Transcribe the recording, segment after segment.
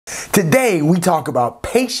Today, we talk about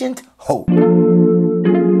patient hope.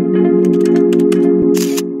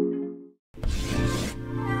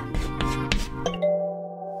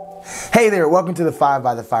 Hey there, welcome to the 5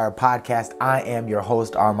 by the Fire podcast. I am your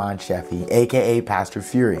host, Armand Sheffy, aka Pastor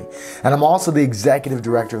Fury, and I'm also the executive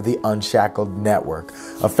director of the Unshackled Network,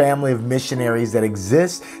 a family of missionaries that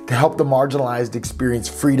exists to help the marginalized experience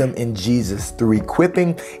freedom in Jesus through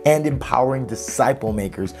equipping and empowering disciple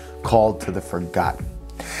makers called to the forgotten.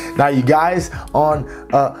 Now, you guys, on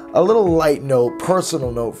a little light note,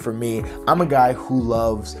 personal note for me, I'm a guy who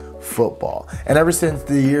loves football. And ever since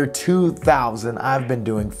the year 2000, I've been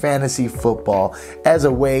doing fantasy football as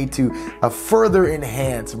a way to further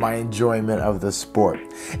enhance my enjoyment of the sport.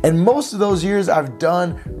 And most of those years I've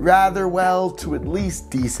done rather well to at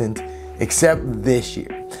least decent, except this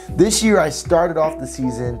year. This year I started off the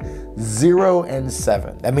season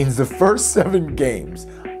 0-7. That means the first 7 games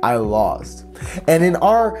I lost. And in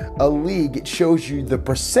our league, it shows you the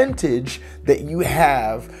percentage that you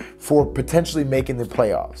have for potentially making the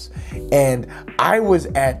playoffs. And I was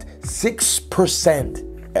at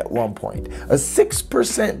 6% at one point, a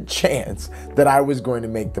 6% chance that I was going to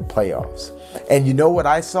make the playoffs. And you know what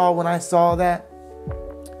I saw when I saw that?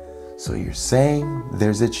 So you're saying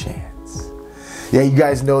there's a chance. Yeah, you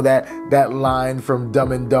guys know that line from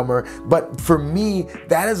Dumb and Dumber. But for me,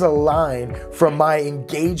 that is a line from my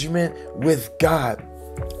engagement with God,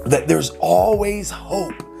 that there's always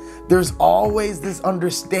hope. There's always this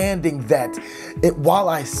understanding that while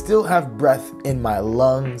I still have breath in my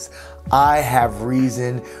lungs, I have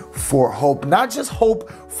reason for hope. Not just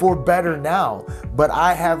hope for better now, but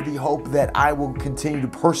I have the hope that I will continue to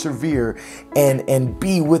persevere and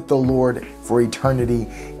be with the Lord for eternity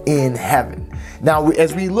in heaven. Now,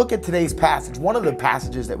 as we look at today's passage, one of the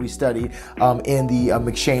passages that we studied in the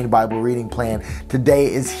McShane Bible reading plan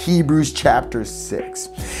today is Hebrews chapter 6.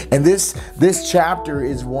 And this chapter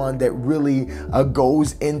is one that really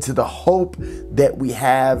goes into the hope that we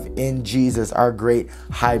have in Jesus, our great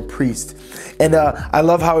high priest. And I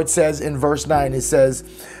love how it says in verse 9, it says,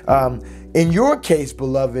 in your case,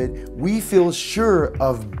 beloved, we feel sure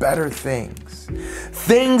of better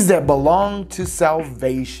things that belong to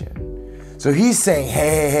salvation. So he's saying,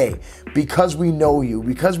 hey, because we know you,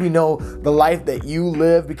 because we know the life that you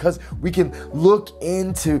live, because we can look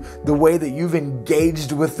into the way that you've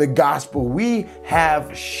engaged with the gospel, we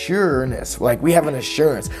have sureness, like we have an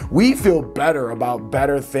assurance. We feel better about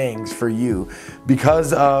better things for you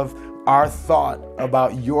because of our thought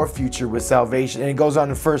about your future with salvation. And it goes on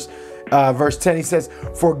to verse 10, he says,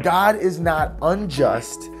 for God is not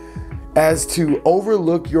unjust as to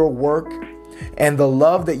overlook your work and the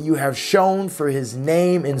love that you have shown for his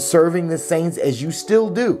name in serving the saints as you still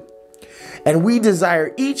do. And we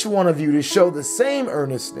desire each one of you to show the same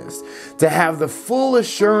earnestness, to have the full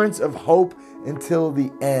assurance of hope until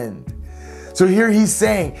the end. So here he's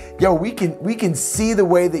saying, we can see the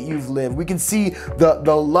way that you've lived. We can see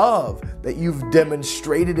the love that you've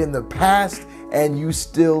demonstrated in the past and you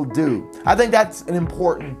still do. I think that's an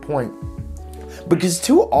important point. Because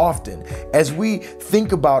too often, as we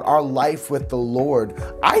think about our life with the Lord,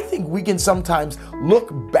 I think we can sometimes look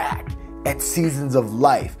back at seasons of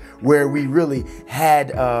life where we really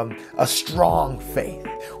had a strong faith,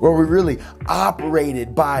 where we really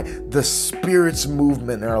operated by the Spirit's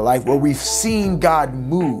movement in our life, where we've seen God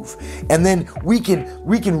move. And then we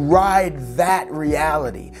can ride that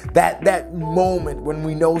reality, that moment when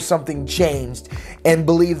we know something changed, and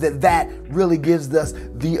believe that really gives us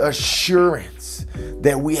the assurance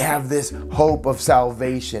that we have this hope of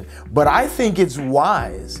salvation. But I think it's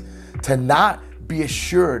wise to not be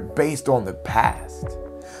assured based on the past,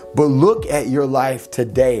 but look at your life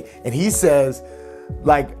today. And he says,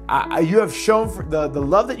 you have shown for the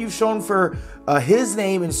love that you've shown for his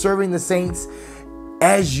name in serving the saints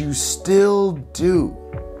as you still do.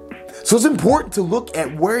 So it's important to look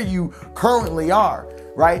at where you currently are,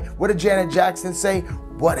 right? What did Janet Jackson say?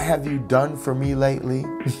 What have you done for me lately?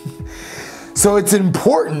 So it's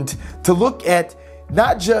important to look at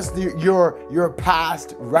not just your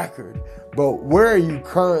past record, but where are you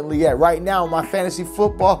currently at? Right now, my fantasy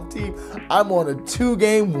football team, I'm on a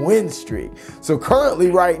 2-game win streak. So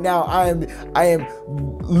currently right now, I am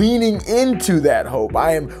leaning into that hope.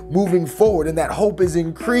 I am moving forward, and that hope is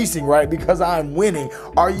increasing, right? Because I'm winning.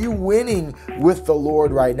 Are you winning with the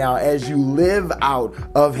Lord right now as you live out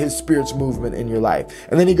of his Spirit's movement in your life?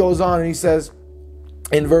 And then he goes on and he says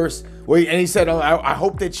in verse, and he said, I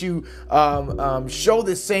hope that you show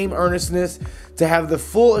the same earnestness to have the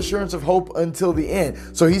full assurance of hope until the end.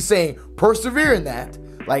 So he's saying, persevere in that.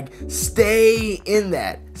 Like, stay in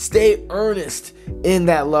that. Stay earnest in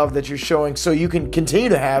that love that you're showing so you can continue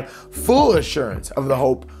to have full assurance of the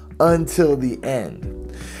hope until the end.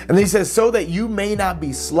 And then he says, so that you may not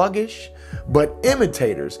be sluggish, but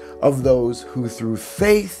imitators of those who through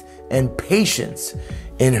faith and patience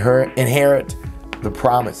inherit the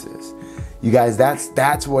promises. You guys,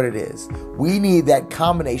 that's what it is. We need that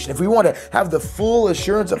combination. If we want to have the full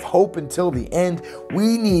assurance of hope until the end,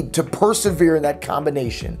 we need to persevere in that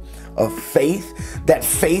combination of faith, that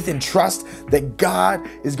faith and trust that God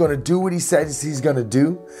is going to do what he says he's going to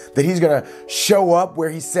do, that he's going to show up where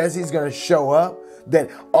he says he's going to show up, that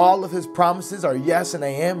all of his promises are yes and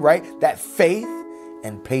amen, right? That faith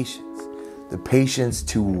and patience. The patience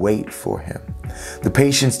to wait for him. The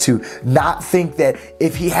patience to not think that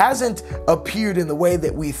if he hasn't appeared in the way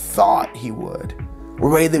that we thought he would, or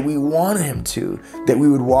the way that we wanted him to, that we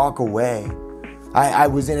would walk away. I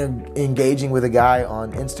was engaging with a guy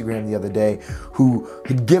on Instagram the other day who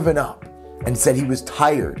had given up and said he was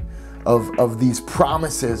tired of these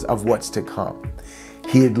promises of what's to come.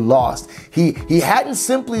 He had lost. He hadn't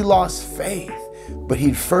simply lost faith, but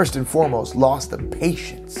he'd first and foremost lost the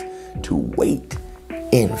patience to wait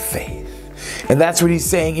in faith. And that's what he's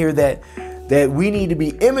saying here, that we need to be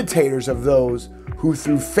imitators of those who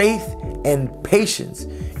through faith and patience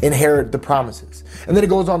inherit the promises. And then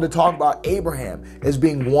it goes on to talk about Abraham as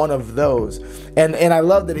being one of those. And I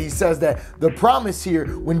love that he says that the promise here,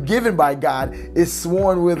 when given by God, is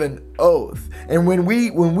sworn with an oath. And when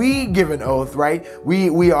we give an oath, right,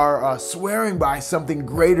 we are swearing by something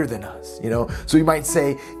greater than us, you know. So you might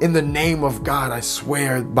say, in the name of God, I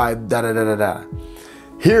swear by da da da da da.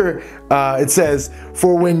 Here it says,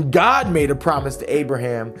 for when God made a promise to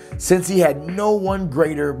Abraham, since he had no one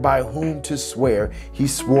greater by whom to swear, he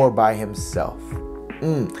swore by himself.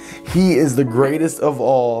 He is the greatest of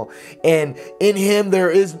all, and in him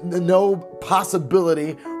there is no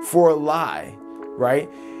possibility for a lie, right?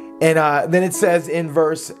 And then it says in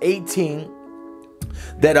verse 18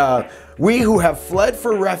 that we who have fled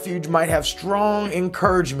for refuge might have strong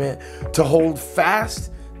encouragement to hold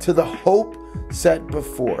fast to the hope set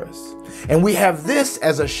before us. And we have this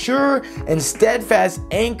as a sure and steadfast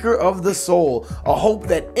anchor of the soul, a hope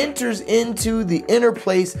that enters into the inner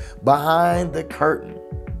place behind the curtain.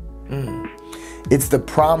 It's the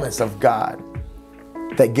promise of God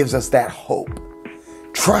that gives us that hope.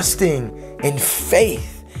 Trusting in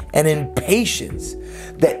faith and in patience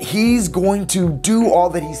that he's going to do all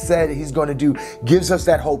that he said he's going to do gives us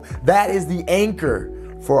that hope. That is the anchor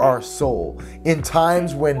for our soul. In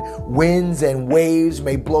times when winds and waves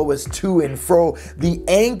may blow us to and fro, the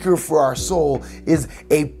anchor for our soul is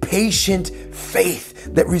a patient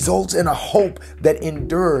faith that results in a hope that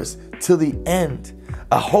endures till the end.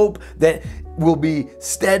 A hope that will be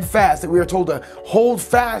steadfast, that we are told to hold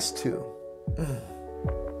fast to.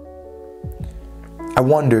 I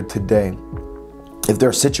wonder today if there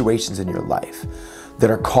are situations in your life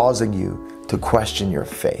that are causing you to question your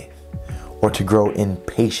faith, or to grow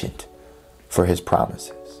impatient for his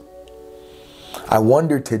promises. I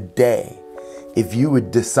wonder today if you would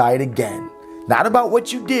decide again, not about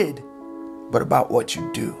what you did, but about what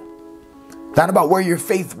you do. Not about where your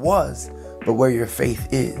faith was, but where your faith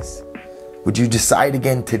is. Would you decide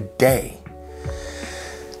again today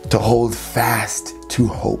to hold fast to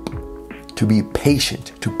hope, to be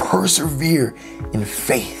patient, to persevere in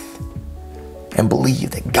faith, and believe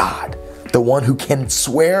that God, the one who can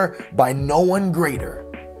swear by no one greater,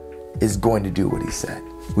 is going to do what he said.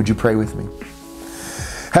 Would you pray with me?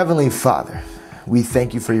 Heavenly Father, we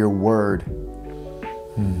thank you for your word.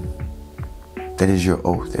 That is your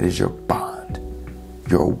oath. That is your bond.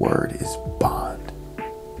 Your word is bond.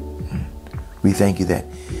 We thank you that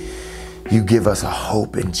you give us a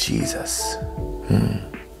hope in Jesus.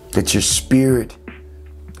 That your spirit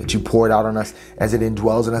that you poured out on us as it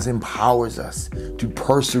indwells in us empowers us to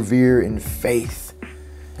persevere in faith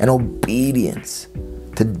and obedience,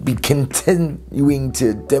 to be continuing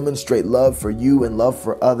to demonstrate love for you and love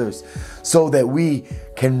for others, so that we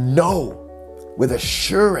can know with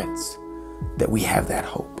assurance that we have that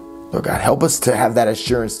hope. Lord God, help us to have that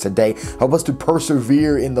assurance today. Help us to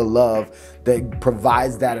persevere in the love that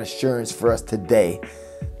provides that assurance for us today,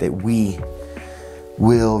 that we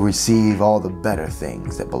will receive all the better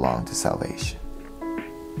things that belong to salvation.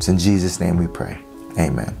 It's in Jesus' name we pray.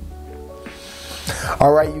 Amen.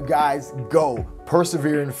 All right, you guys, go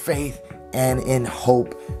persevere in faith and in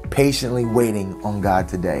hope, patiently waiting on God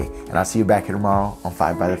today. And I'll see you back here tomorrow on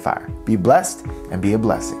 5 by the Fire. Be blessed and be a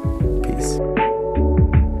blessing.